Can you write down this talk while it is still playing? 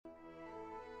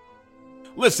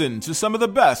Listen to some of the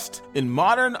best in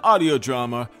modern audio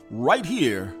drama right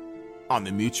here on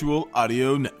the Mutual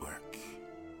Audio Network.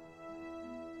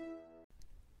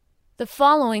 The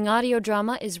following audio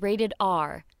drama is rated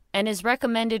R and is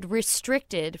recommended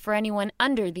restricted for anyone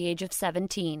under the age of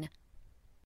 17.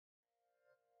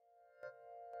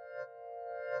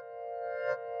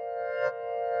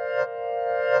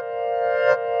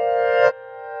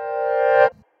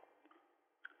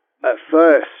 At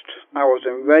first, I was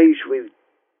enraged with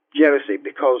jealousy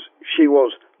because she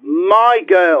was my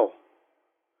girl.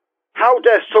 How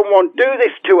dare someone do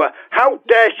this to her? How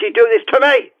dare she do this to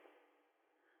me?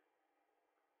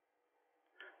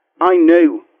 I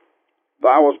knew that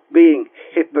I was being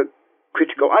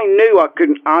hypocritical. I knew I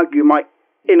couldn't argue my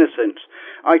innocence.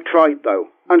 I tried, though,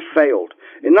 and failed.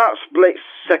 In that split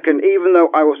second, even though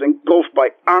I was engulfed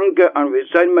by anger and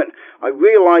resentment, I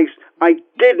realized I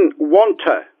didn't want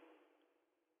her.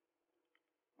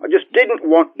 I just didn't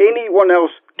want anyone else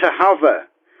to have her,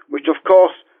 which of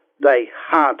course they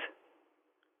had.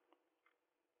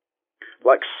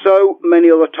 Like so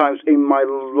many other times in my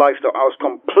life that I was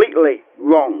completely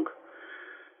wrong.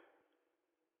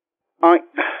 I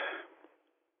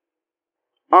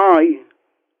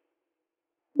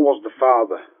was the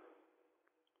father.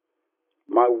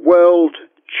 My world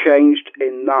changed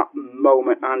in that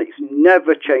moment, and it's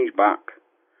never changed back.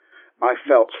 I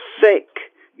felt sick,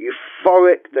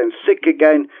 euphoric, then sick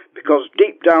again, because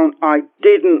deep down I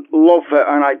didn't love her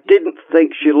and I didn't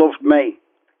think she loved me.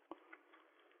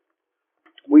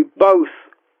 We both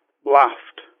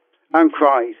laughed and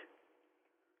cried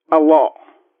a lot.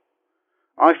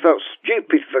 I felt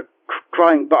stupid for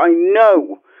crying, but I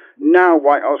know now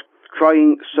why I was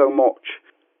crying so much.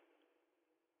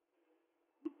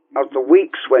 As the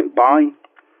weeks went by,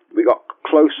 we got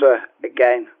closer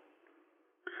again,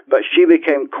 but she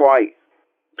became quite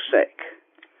sick.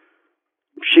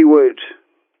 She would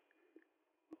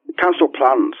cancel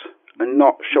plans and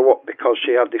not show up because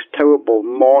she had this terrible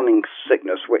morning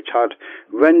sickness which had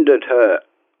rendered her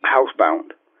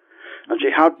housebound, and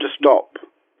she had to stop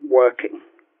working.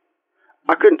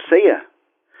 I couldn't see her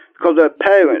because her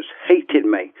parents hated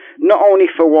me, not only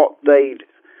for what they'd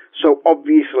so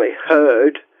obviously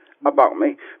heard about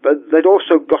me, but they'd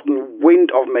also gotten wind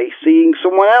of me seeing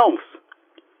someone else.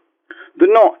 The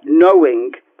not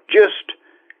knowing just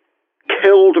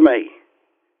killed me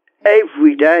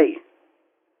every day.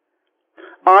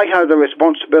 I had a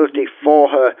responsibility for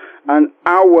her and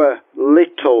our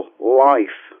little life,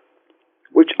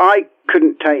 which I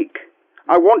couldn't take.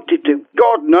 I wanted to.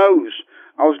 God knows,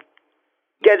 I was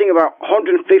getting about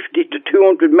 150 to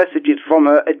 200 messages from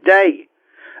her a day.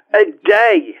 A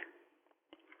day!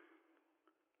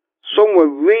 Some were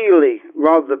really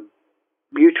rather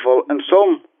beautiful, and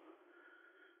some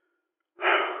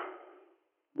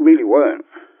really weren't.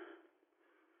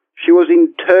 She was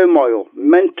in turmoil,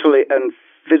 mentally and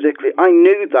physically. I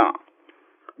knew that.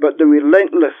 But the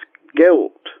relentless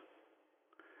guilt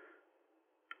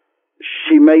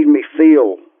she made me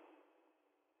feel,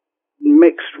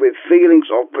 mixed with feelings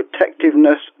of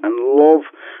protectiveness and love,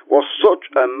 was such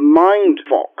a mind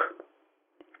fuck.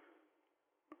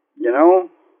 You know?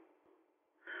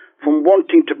 From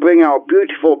wanting to bring our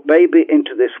beautiful baby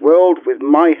into this world with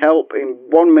my help in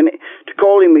 1 minute, to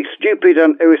calling me stupid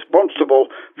and irresponsible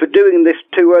for doing this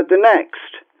to her the next.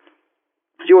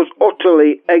 She was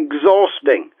utterly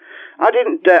exhausting. I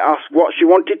didn't dare ask what she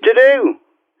wanted to do.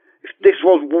 If this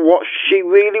was what she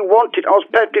really wanted, I was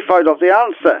petrified of the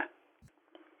answer.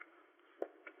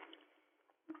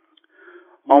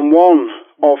 On one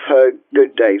of her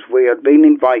good days, we had been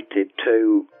invited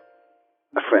to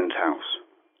a friend's house.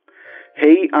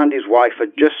 He and his wife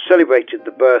had just celebrated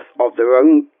the birth of their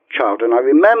own child, and I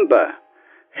remember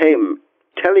him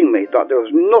telling me that there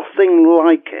was nothing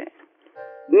like it.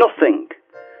 Nothing.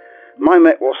 My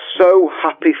mate was so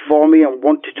happy for me and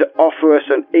wanted to offer us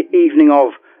an evening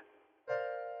of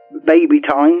baby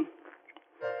time,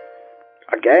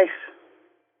 I guess.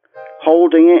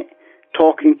 Holding it,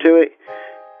 talking to it,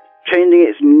 changing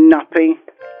its nappy,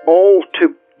 all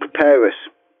to prepare us.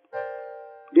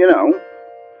 You know,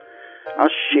 as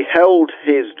she held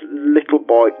his little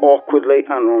boy awkwardly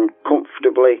and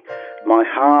uncomfortably, my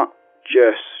heart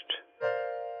just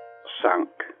sank.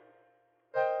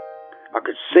 I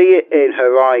could see it in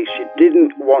her eyes. She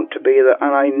didn't want to be there,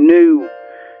 and I knew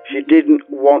she didn't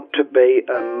want to be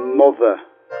a mother.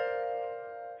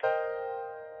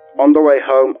 On the way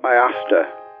home, I asked her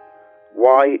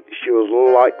why she was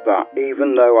like that,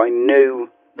 even though I knew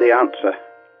the answer.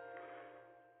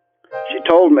 She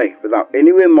told me, without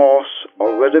any remorse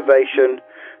or reservation,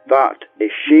 that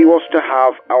if she was to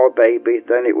have our baby,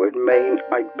 then it would mean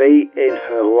I'd be in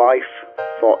her life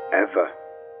forever.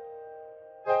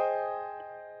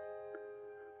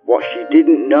 What she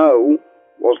didn't know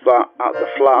was that at the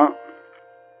flat,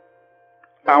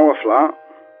 our flat,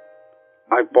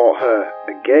 I bought her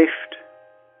a gift,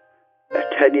 a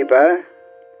teddy bear,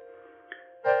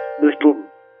 little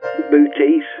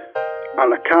booties,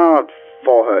 and a card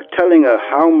for her telling her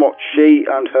how much she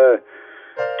and her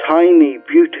tiny,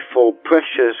 beautiful,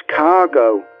 precious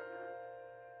cargo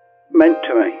meant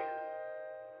to me.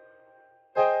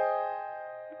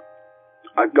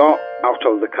 I got out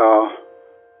of the car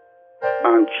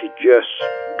and she just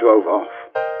drove off.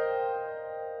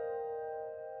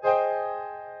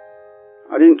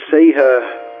 I didn't see her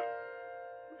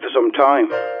for some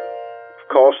time. Of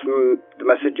course, the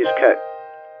messages kept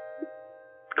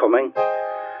coming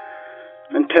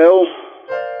until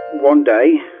one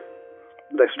day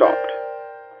they stopped.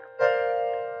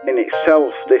 In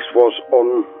itself, this was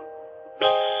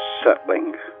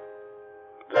unsettling.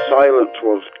 The silence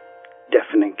was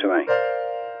deafening to me.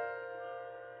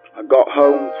 I got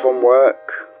home from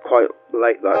work quite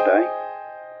late that day.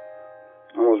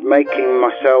 I was making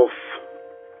myself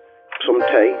some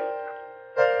tea,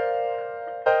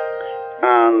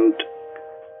 and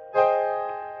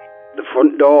the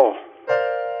front door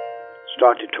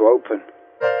started to open.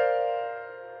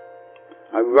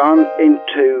 I ran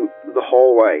into the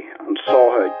hallway and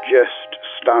saw her just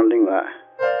standing there,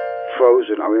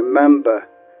 frozen. I remember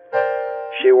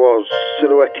she was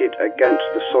silhouetted against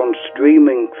the sun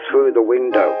streaming through the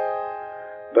window,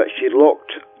 but she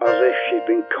looked as if she'd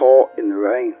been caught in the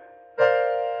rain.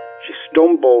 She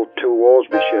stumbled towards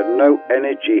me. She had no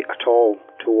energy at all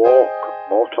to walk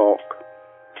or talk.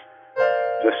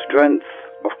 Her strength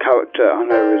of character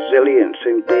and her resilience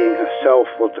in being herself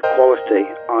was the quality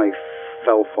I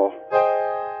fell for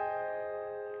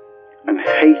and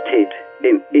hated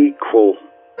in equal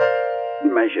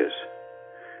measures.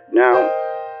 Now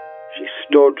she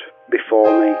stood before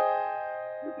me,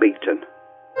 beaten.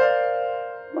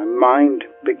 My mind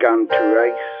began to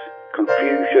race.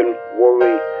 Confusion,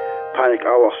 worry, panic.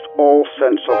 I lost all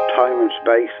sense of time and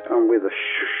space, and with a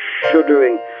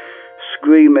shuddering,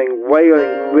 screaming,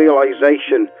 wailing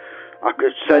realization, I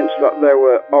could sense that there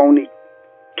were only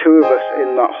two of us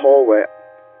in that hallway,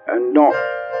 and not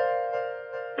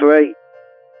three.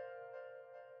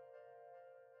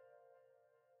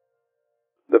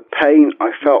 The pain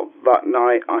I felt that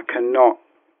night I cannot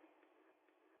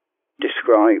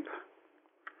describe.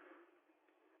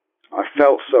 I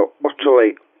felt so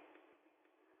utterly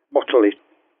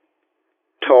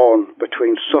torn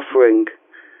between suffering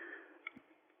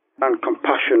and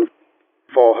compassion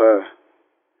for her,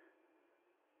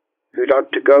 who'd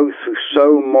had to go through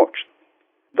so much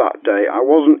that day. I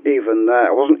wasn't even there.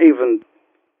 I wasn't even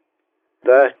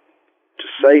there to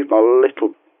save my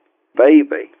little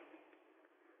baby.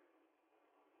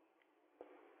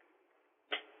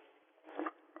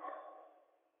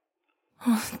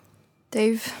 Oh,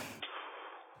 Dave,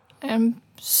 I'm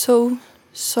so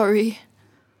sorry.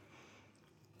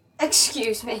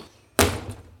 Excuse me.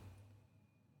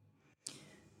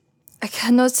 I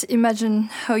cannot imagine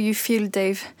how you feel,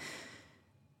 Dave.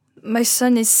 My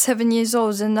son is 7 years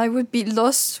old and I would be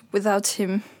lost without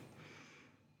him.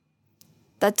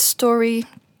 That story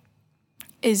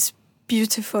is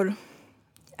beautiful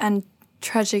and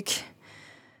tragic.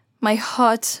 My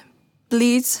heart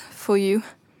bleeds for you.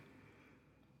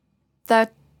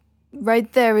 That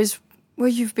right there is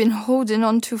what you've been holding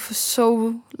on to for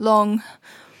so long.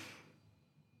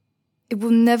 It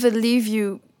will never leave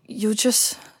you. You'll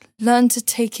just learn to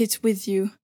take it with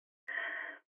you.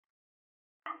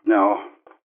 No.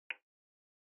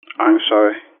 I'm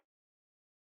sorry.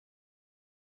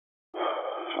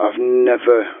 I've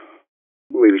never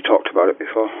really talked about it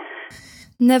before.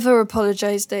 Never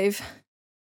apologize, Dave.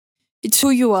 It's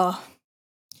who you are.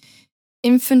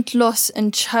 Infant loss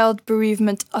and child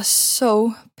bereavement are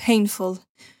so painful.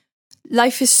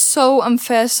 Life is so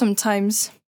unfair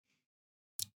sometimes.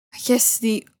 I guess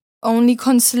the only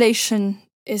consolation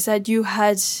is that you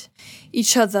had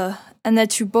each other and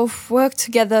that you both worked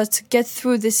together to get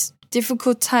through this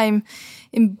difficult time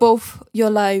in both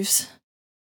your lives.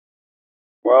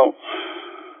 Well,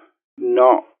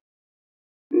 not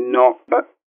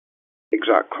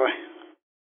exactly.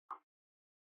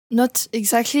 Not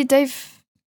exactly, Dave.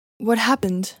 What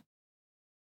happened?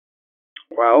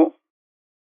 Well,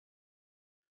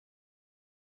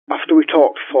 after we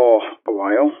talked for a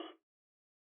while,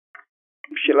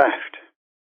 she left.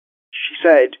 She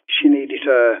said she needed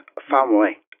her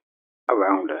family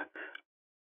around her.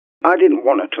 I didn't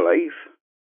want her to leave.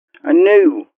 I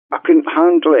knew I couldn't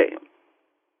handle it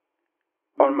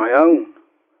on my own.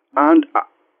 And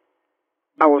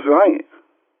I was right.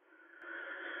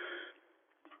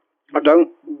 I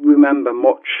don't remember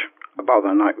much about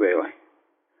that night, really.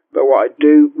 But what I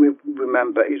do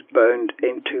remember is burned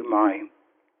into my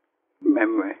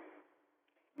memory.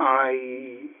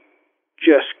 I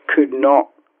just could not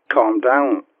calm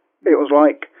down. It was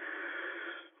like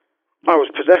I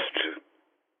was possessed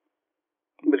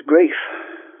with grief.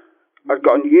 I'd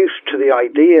gotten used to the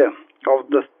idea of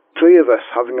the three of us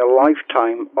having a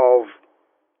lifetime of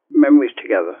memories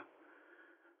together.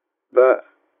 But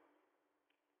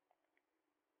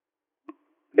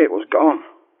it was gone.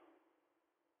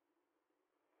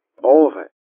 All of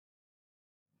it.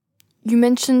 You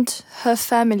mentioned her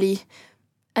family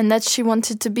and that she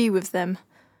wanted to be with them.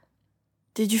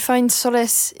 Did you find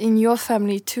solace in your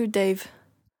family too, Dave?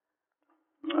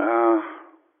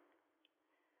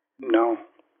 No.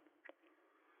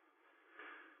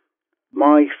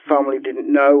 My family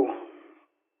didn't know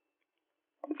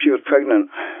she was pregnant.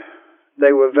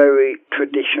 They were very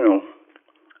traditional,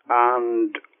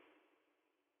 and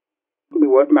we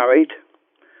weren't married,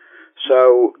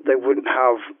 so they wouldn't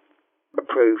have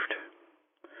approved.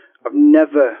 I've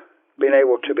never been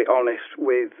able to be honest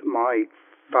with my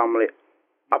family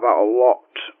about a lot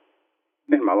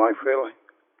in my life, really.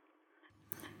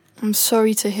 I'm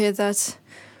sorry to hear that.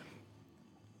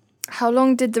 How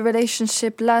long did the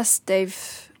relationship last,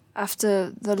 Dave,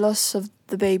 after the loss of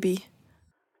the baby?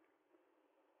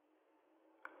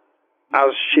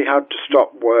 As she had to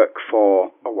stop work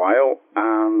for a while,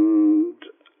 and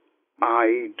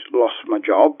I'd lost my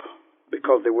job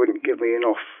because they wouldn't give me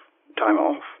enough time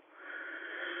off,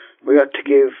 we had to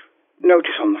give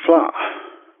notice on the flat.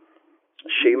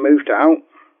 She moved out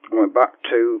and went back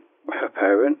to her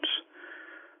parents.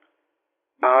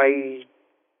 I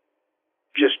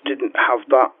just didn't have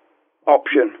that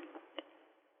option.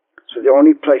 So the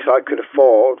only place I could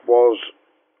afford was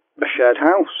a shared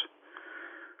house,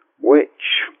 which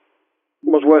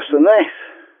was worse than this,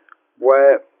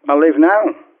 where I live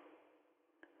now.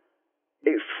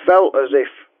 It felt as if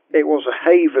it was a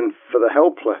haven for the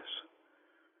helpless.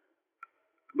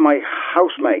 My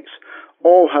housemates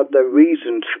all had their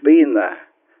reasons for being there,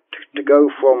 to go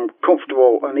from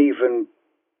comfortable and even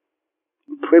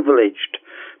privileged,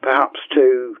 perhaps,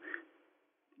 to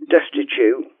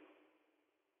destitute,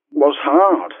 was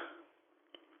hard.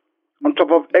 On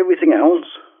top of everything else,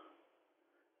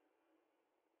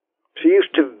 she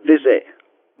used to visit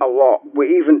a lot.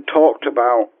 We even talked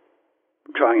about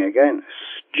trying again.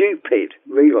 Stupid,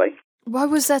 really. Why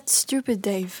was that stupid,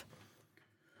 Dave?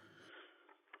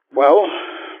 Well,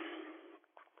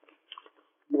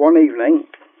 one evening,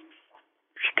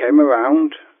 she came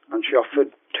around and she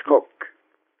offered to cook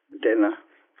dinner.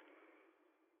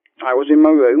 I was in my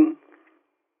room,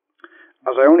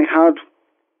 as I only had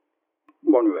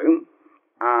one room,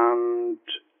 and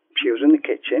she was in the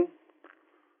kitchen.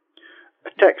 A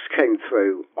text came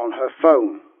through on her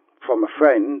phone from a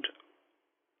friend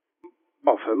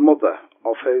of her mother,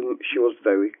 of whom she was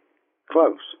very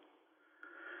close.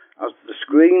 As the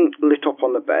screen lit up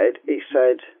on the bed, it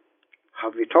said,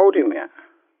 "Have you told him yet?"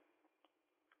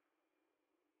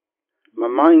 My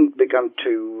mind began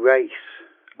to race,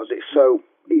 as it so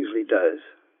easily does.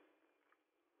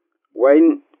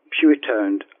 When she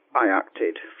returned, I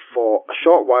acted for a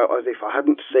short while as if I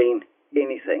hadn't seen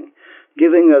anything,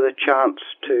 giving her the chance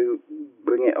to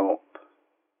bring it up.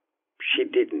 She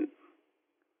didn't.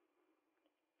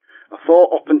 I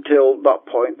thought up until that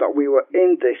point that we were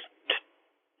in this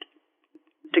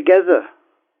together,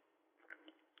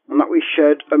 and that we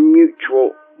shared a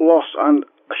mutual loss and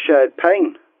a shared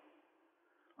pain.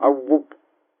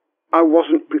 I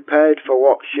wasn't prepared for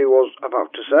what she was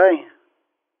about to say.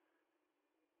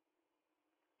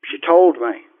 She told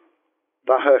me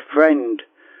that her friend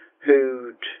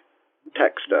who'd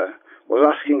texted her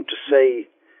was asking to see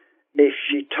if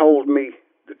she told me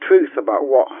the truth about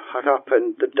what had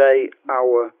happened the day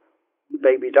our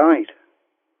baby died.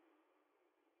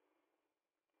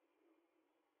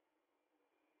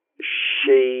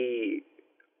 She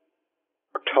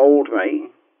told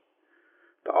me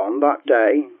that on that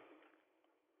day,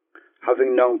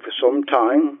 having known for some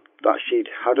time that she'd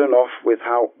had enough with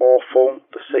how awful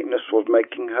the sickness was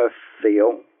making her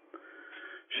feel,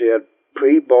 she had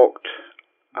pre-booked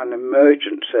an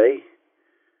emergency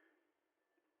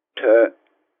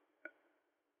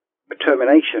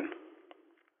termination.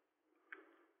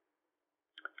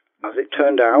 As it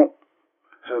turned out,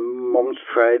 her mum's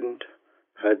friend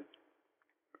had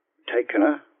taken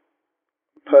her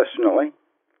personally.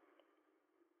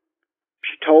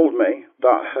 She told me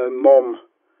that her mum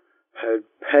had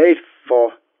paid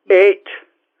for it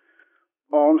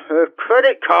on her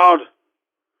credit card.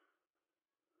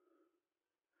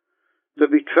 The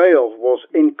betrayal was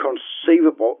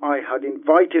inconceivable. I had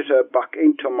invited her back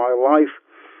into my life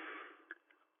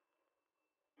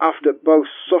after both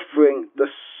suffering the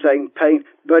same pain,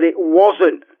 but it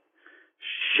wasn't.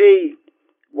 She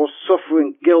was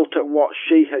suffering guilt at what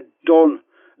she had done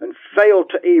and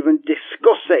failed to even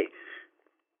discuss it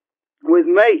with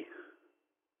me.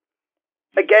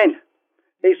 Again,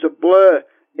 it's a blur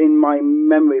in my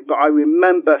memory, but I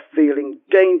remember feeling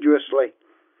dangerously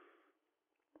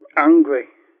angry.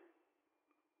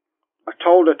 I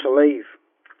told her to leave.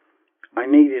 I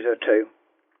needed her to,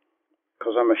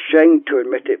 because I'm ashamed to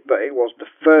admit it, but it was the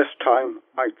first time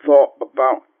I thought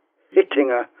about hitting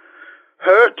her,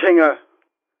 hurting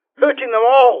them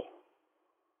all.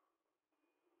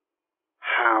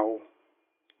 How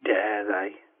dare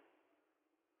they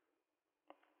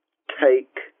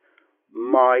take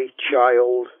my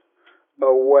child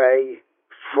away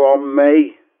from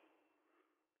me?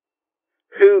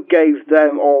 Who gave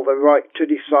them all the right to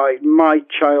decide my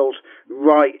child's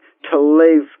right to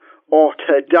live or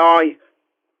to die?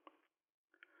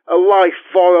 A life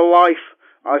for a life.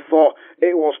 I thought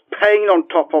it was pain on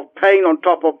top of pain on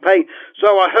top of pain,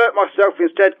 so I hurt myself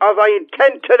instead, as I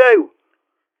intend to do.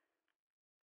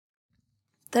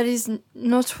 That is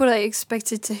not what I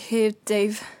expected to hear,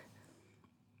 Dave.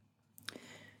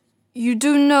 You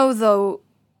do know, though,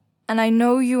 and I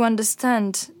know you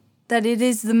understand, that it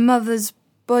is the mother's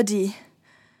body,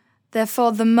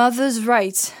 therefore the mother's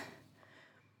right.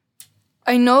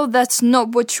 I know that's not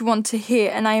what you want to hear,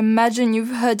 and I imagine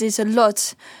you've heard it a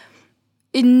lot.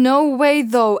 In no way,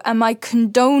 though, am I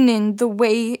condoning the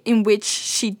way in which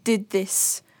she did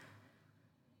this.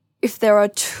 If there are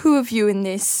two of you in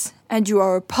this, and you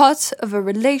are a part of a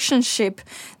relationship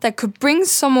that could bring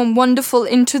someone wonderful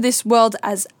into this world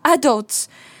as adults,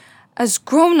 as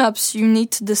grown-ups, you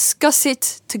need to discuss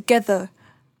it together.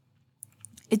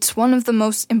 It's one of the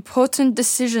most important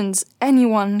decisions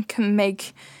anyone can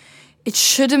make. It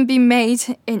shouldn't be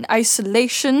made in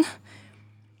isolation.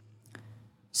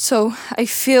 So I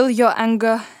feel your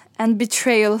anger and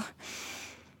betrayal.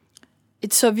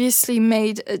 It's obviously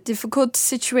made a difficult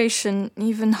situation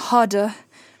even harder.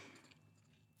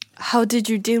 How did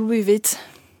you deal with it?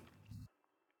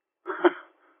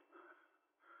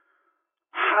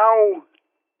 How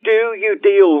do you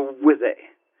deal with it?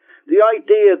 The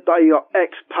idea that your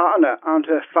ex-partner and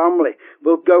her family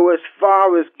will go as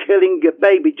far as killing your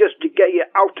baby just to get you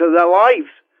out of their lives.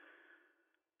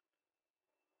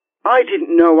 I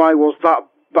didn't know I was that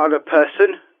bad a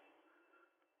person,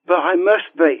 but I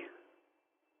must be.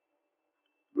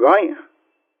 Right?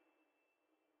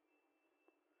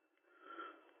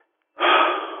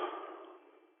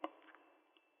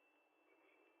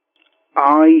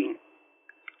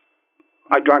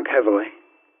 I drank heavily.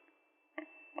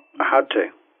 I had to.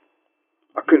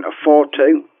 I couldn't afford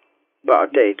to, but I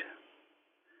did.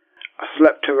 I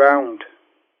slept around.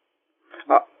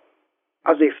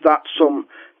 As if that's some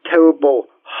terrible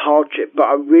hardship, but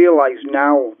I realise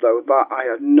now, though, that I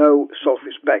had no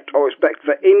self-respect or respect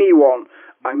for anyone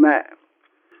I met.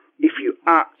 If you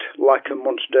act like a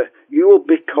monster, you will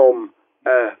become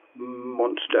a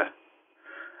monster.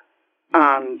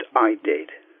 And I did.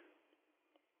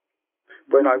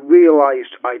 When I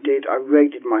realised I did, I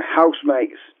raided my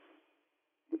housemate's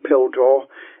pill drawer.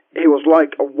 It was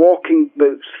like a walking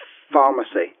boots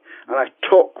pharmacy, and I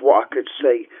took what I could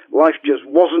see. Life just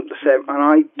wasn't the same, and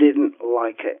I didn't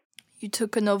like it. You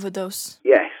took an overdose?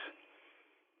 Yes.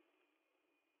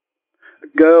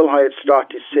 A girl I had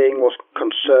started seeing was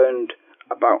concerned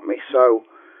about me, so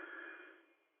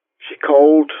she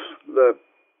called the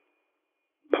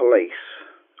police.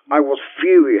 I was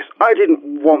furious. I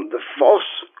didn't want the fuss.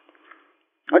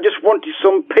 I just wanted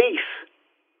some peace.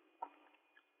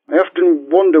 I often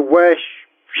wonder where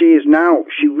she is now.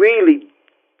 She really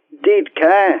did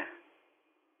care.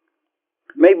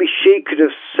 Maybe she could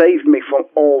have saved me from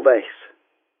all this.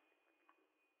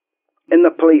 In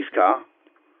the police car,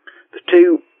 the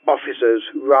two officers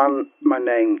ran my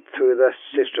name through the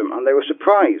system, and they were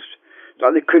surprised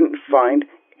that they couldn't find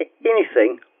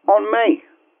anything on me.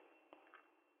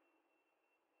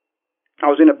 I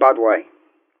was in a bad way.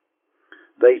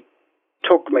 They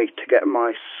took me to get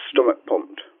my stomach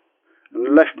pumped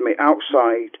and left me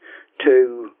outside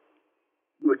to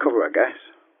recover, I guess.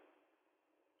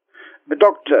 A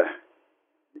doctor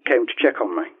came to check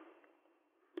on me,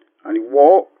 and he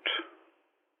walked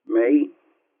me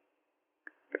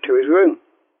to his room.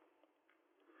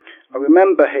 I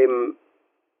remember him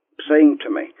saying to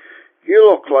me, "You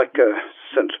look like a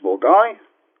sensible guy.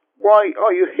 Why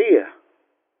are you here?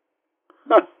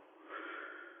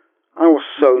 I was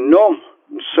so numb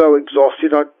and so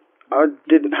exhausted I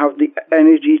didn't have the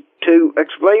energy to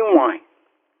explain why.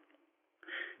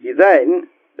 He then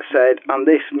said, and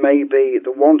this may be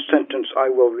the one sentence I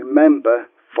will remember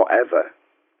forever.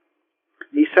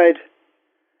 He said,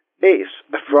 "It's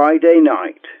a Friday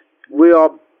night. We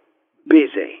are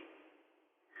busy.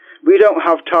 We don't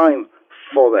have time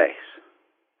for this."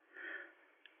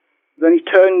 Then he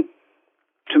turned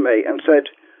to me and said,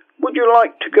 "Would you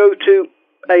like to go to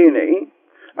A&E?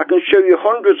 I can show you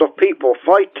hundreds of people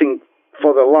fighting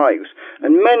for their lives,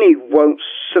 and many won't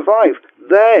survive.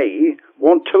 They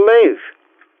want to live.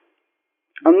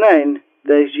 And then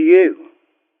there's you.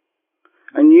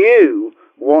 And you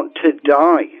want to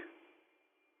die."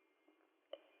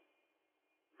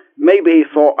 Maybe he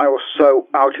thought I was so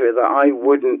out of it that I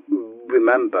wouldn't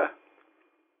remember.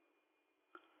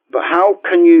 But how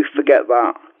can you forget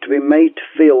that? To be made to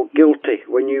feel guilty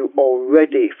when you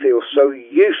already feel so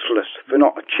useless for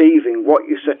not achieving what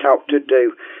you set out to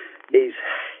do is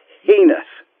heinous.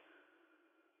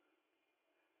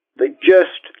 They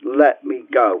just let me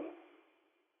go.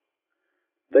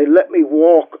 They let me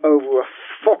walk over a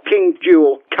fucking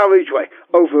dual carriageway,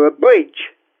 over a bridge.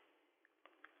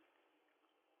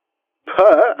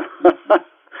 But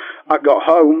I got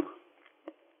home.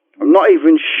 I'm not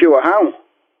even sure how.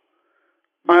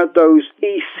 I had those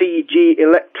ECG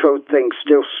electrode things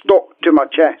still stuck to my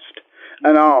chest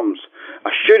and arms.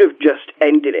 I should have just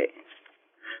ended it.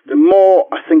 The more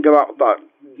I think about that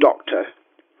doctor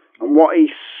and what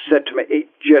he said to me, it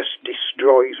just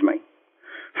destroys me.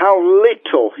 How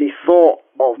little he thought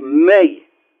of me.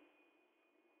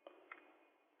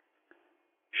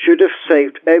 Should have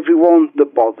saved everyone the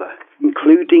bother,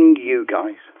 including you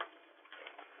guys.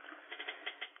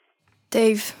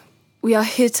 Dave, we are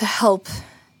here to help.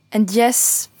 And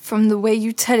yes, from the way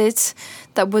you tell it,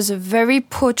 that was a very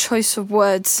poor choice of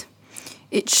words.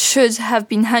 It should have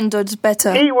been handled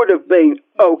better. He would have been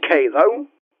okay, though,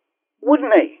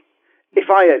 wouldn't he? If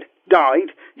I had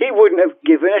died, he wouldn't have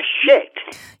given a shit.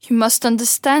 You must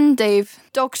understand, Dave.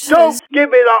 Doctors... Don't give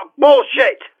me that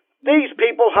bullshit! These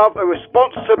people have a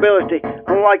responsibility,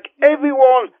 and like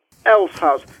everyone else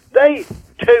has, they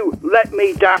too let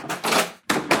me down.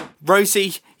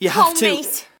 Rosie, you have to...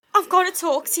 mate, I've got to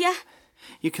talk to you.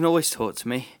 You can always talk to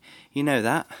me. You know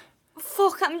that.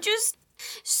 Fuck, I'm just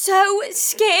so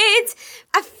scared.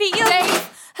 I feel...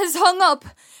 Dave has hung up.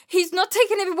 He's not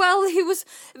taking it well. He was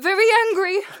very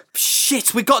angry.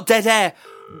 Shit, we got dead air.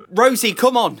 Rosie,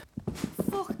 come on.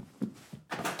 Fuck.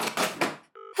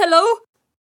 Hello?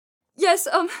 Yes,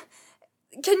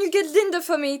 can you get Linda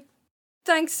for me?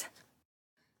 Thanks.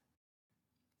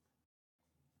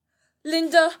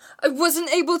 Linda, I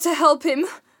wasn't able to help him.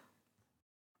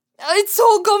 It's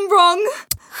all gone wrong.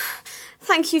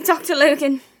 Thank you, Dr.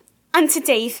 Logan. And to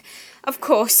Dave, of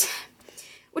course.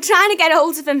 We're trying to get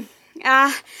hold of him.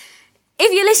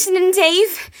 If you're listening,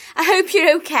 Dave, I hope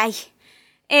you're okay.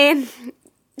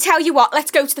 Tell you what,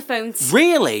 let's go to the phones.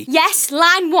 Really? Yes,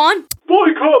 line 1.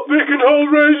 Boycott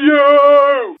Bickenhole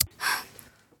Radio!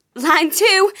 Line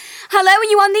 2. Hello, are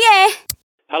you on the air?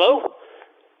 Hello?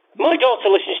 My daughter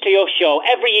listens to your show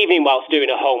every evening whilst doing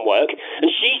her homework,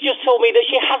 and she's just told me that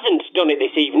she hasn't done it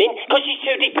this evening because she's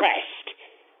too depressed.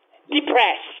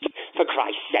 Depressed, for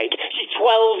Christ's sake. She's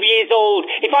 12 years old.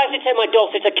 If I have to take my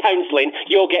daughter to counselling,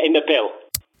 you're getting the bill.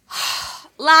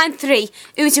 Line 3.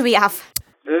 Who do we have?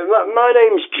 My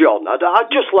name's John.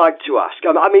 I'd just like to ask,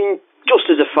 I mean, just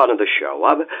as a fan of the show,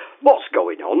 what's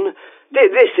going on?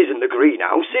 This isn't the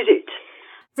greenhouse, is it?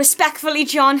 Respectfully,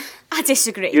 John, I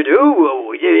disagree. You do?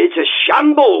 Oh, it's a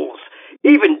shambles.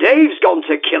 Even Dave's gone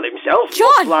to kill himself. John!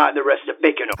 Just like the rest of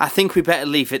Bickenhole. I think we better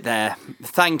leave it there.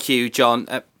 Thank you, John.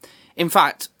 In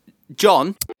fact,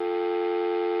 John?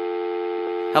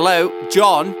 Hello,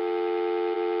 John?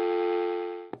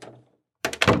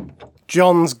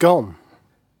 John's gone.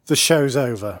 The show's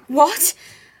over. What?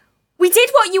 We did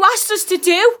what you asked us to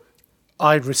do.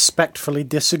 I respectfully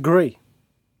disagree.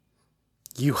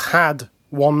 You had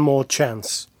one more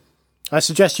chance. I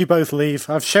suggest you both leave.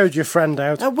 I've showed your friend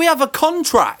out. We have a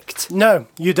contract. No,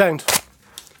 you don't.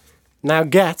 Now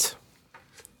get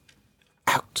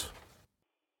out.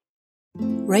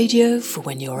 Radio for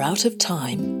when you're out of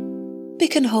time.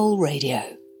 Bickenhole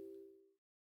Radio.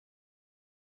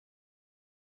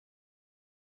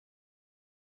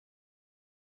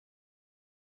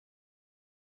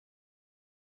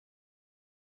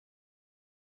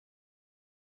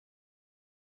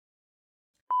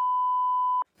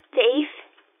 Dave?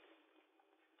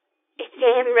 It's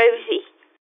Rosie.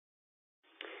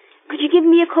 Could you give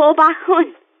me a call back,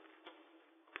 hon?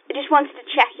 I just wanted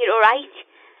to check you're alright.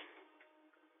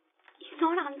 He's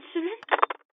not answering.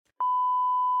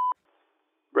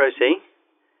 Rosie?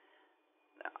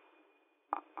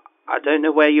 I don't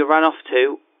know where you ran off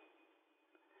to.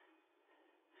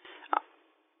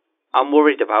 I'm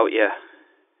worried about you.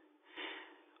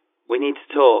 We need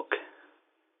to talk.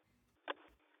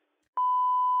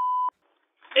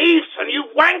 Ethan, you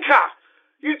wanker!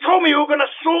 You told me you were going to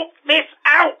sort this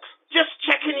out. Just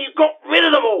checking you got rid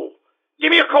of them all. Give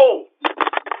me a call.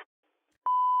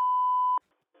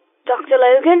 Dr.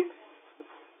 Logan?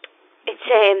 It's,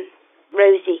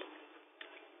 Rosie.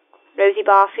 Rosie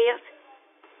Barfield.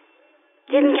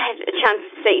 Didn't get a chance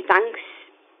to say thanks.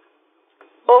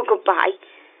 Or goodbye.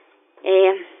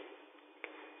 And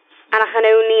I can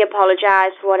only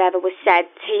apologise for whatever was said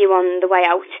to you on the way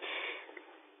out.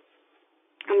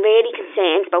 I'm really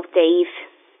concerned about Dave.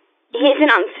 He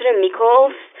isn't answering me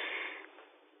calls.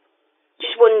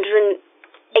 Just wondering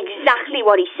exactly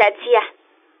what he said to you.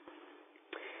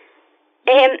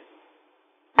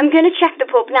 I'm going to check the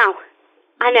pub now.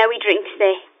 I know he drinks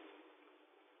there.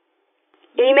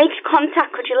 If he makes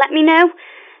contact, could you let me know?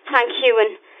 Thank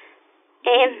you.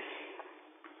 And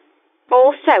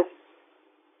also,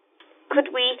 could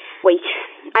we... Wait,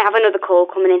 I have another call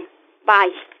coming in.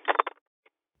 Bye.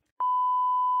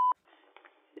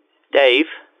 Dave,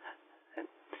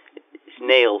 it's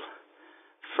Neil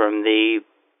from the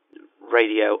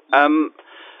radio.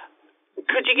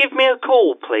 Could you give me a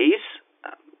call, please?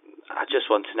 I just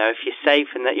want to know if you're safe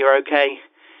and that you're okay.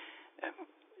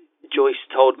 Joyce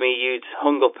told me you'd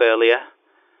hung up earlier.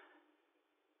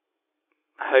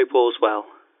 I hope all's well.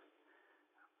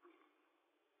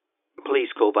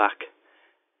 Please call back.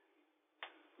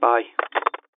 Bye.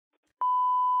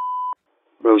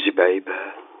 Rosie, babe,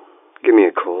 give me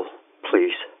a call,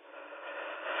 please.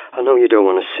 I know you don't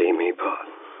want to see me,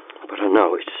 but I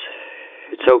know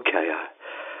it's okay.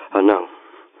 I know.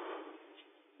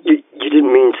 You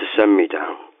didn't mean to send me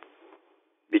down.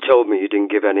 You told me you didn't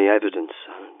give any evidence.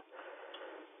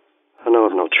 I know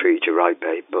I've not treated you right,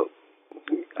 babe, but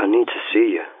I need to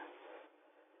see you.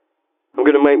 I'm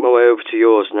going to make my way over to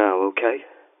yours now, okay?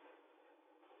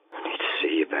 I need to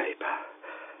see you, babe.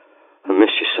 I miss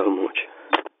you so much.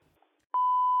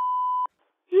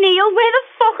 Neil, where the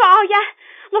fuck are you?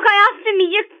 Look, I asked him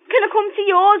you're going to come to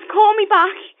yours. Call me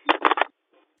back.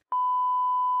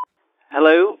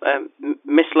 Hello,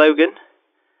 Miss Logan.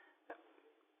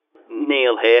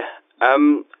 Neil here.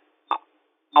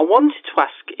 I wanted to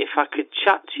ask if I could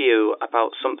chat to you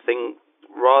about something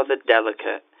rather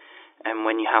delicate, and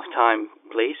when you have time,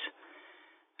 please.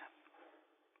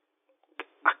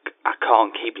 I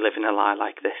can't keep living a lie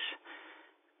like this.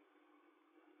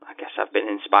 I guess I've been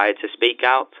inspired to speak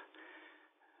out.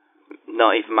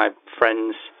 Not even my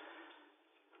friends,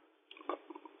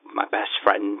 my best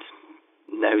friend,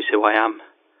 knows who I am.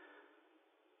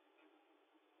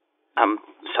 I'm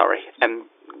sorry.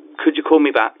 Could you call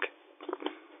me back?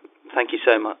 Thank you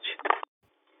so much.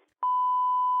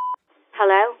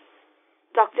 Hello?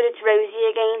 Doctor, it's Rosie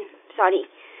again. Sorry.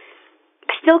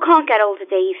 I still can't get hold of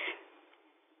Dave.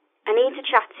 I need to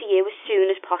chat to you as soon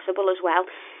as possible as well.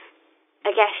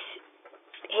 I guess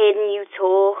hearing you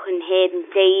talk and hearing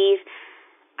Dave,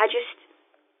 I just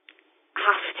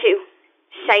have to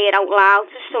say it out loud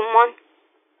to someone.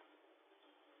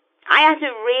 I had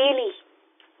a really,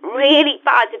 really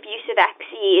bad abusive ex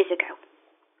years ago.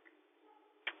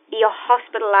 He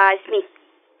hospitalised me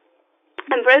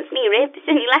and broke me ribs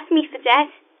and he left me for dead.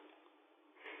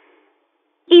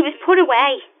 He was put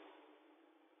away.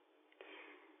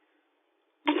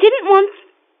 I didn't want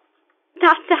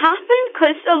that to happen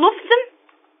because I loved him.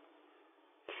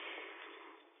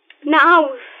 Now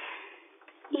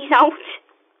he's out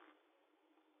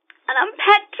and I'm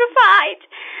petrified.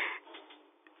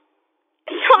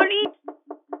 Sorry.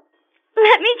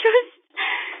 Let me just...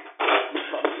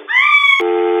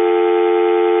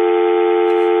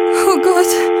 Oh, God.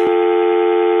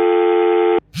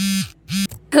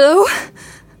 Hello?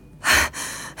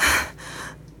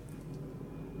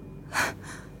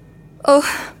 Oh.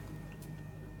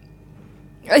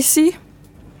 I see.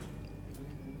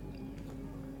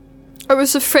 I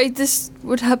was afraid this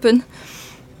would happen.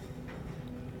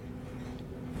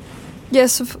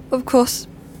 Yes, of course.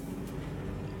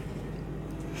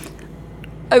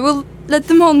 I will let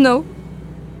them all know.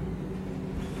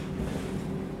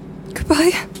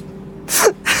 Goodbye.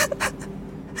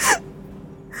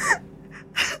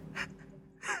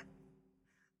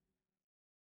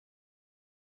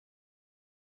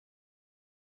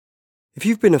 If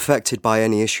you've been affected by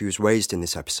any issues raised in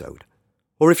this episode,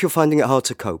 or if you're finding it hard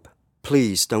to cope,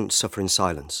 please don't suffer in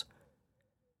silence.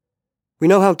 We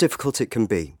know how difficult it can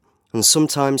be, and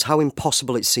sometimes how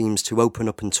impossible it seems to open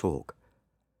up and talk.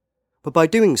 But by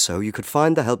doing so, you could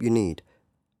find the help you need,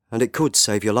 and it could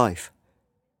save your life.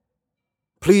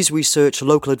 Please research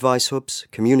local advice hubs,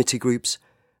 community groups,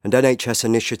 and NHS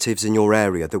initiatives in your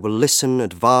area that will listen,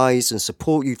 advise, and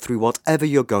support you through whatever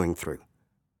you're going through.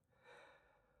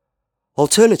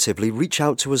 Alternatively, reach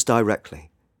out to us directly.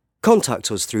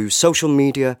 Contact us through social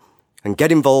media and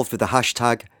get involved with the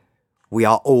hashtag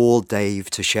 #WeAreAllDave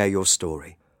to share your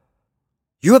story.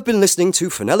 You have been listening to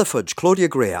Fenella Fudge, Claudia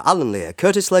Greer, Alan Lear,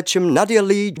 Curtis Ledsham, Nadia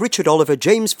Lee, Richard Oliver,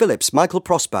 James Phillips, Michael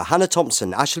Prosper, Hannah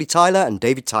Thompson, Ashley Tyler, and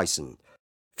David Tyson.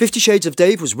 50 Shades of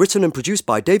Dave was written and produced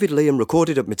by David Lee and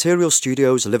recorded at Material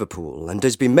Studios, Liverpool, and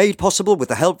has been made possible with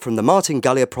the help from the Martin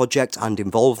Gallia Project and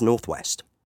Involve Northwest.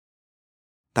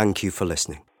 Thank you for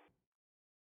listening.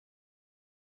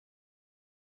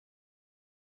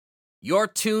 You're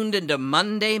tuned into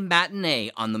Monday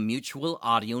Matinee on the Mutual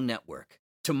Audio Network.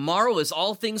 Tomorrow is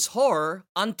All Things Horror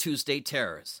on Tuesday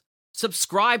Terrors.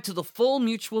 Subscribe to the full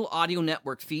Mutual Audio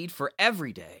Network feed for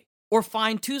every day, or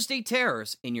find Tuesday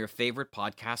Terrors in your favorite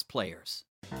podcast players.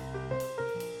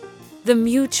 The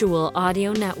Mutual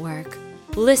Audio Network.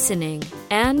 Listening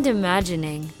and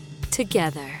imagining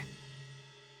together.